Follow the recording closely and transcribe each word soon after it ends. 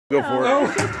Go for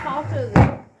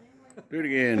it. Do it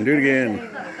again. Do it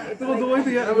again. Well, the way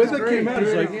that came out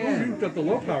is like, oh, you got the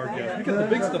low power gas. You got the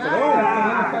big stuff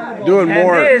at home. Doing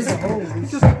more. And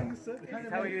this,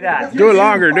 how we do that? Do it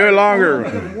longer. Do it longer.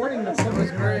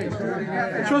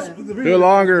 Do it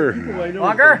longer.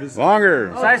 Longer?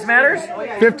 Longer. Size matters?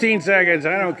 15 seconds.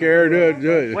 I don't care. Do it.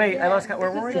 Do it. Wait, I lost count. Where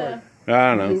were we?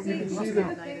 I don't know.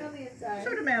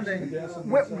 So demanding.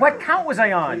 What count was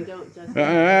I on?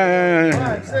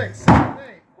 5, 6, 7,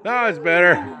 8. No, it's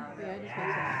better.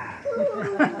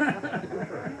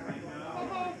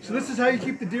 So this is how you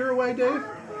keep the deer away, Dave?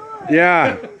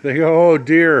 Yeah. They go, oh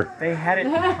dear. They had it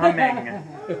coming.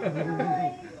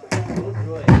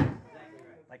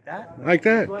 Like that? Like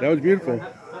that. That was beautiful.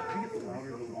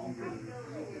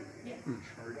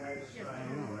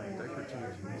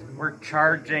 We're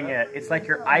charging it. It's like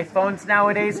your iPhones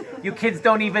nowadays. You kids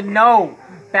don't even know.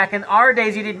 Back in our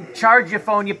days, you didn't charge your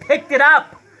phone. You picked it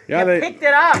up. Yeah, you picked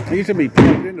it up. They used to be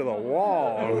plugged into the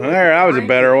wall. There, that was a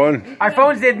better one. Our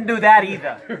phones didn't do that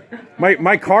either.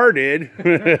 My car did.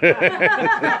 Hey,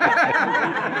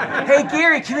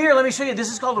 Gary, come here. Let me show you.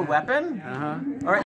 This is called a weapon. All right.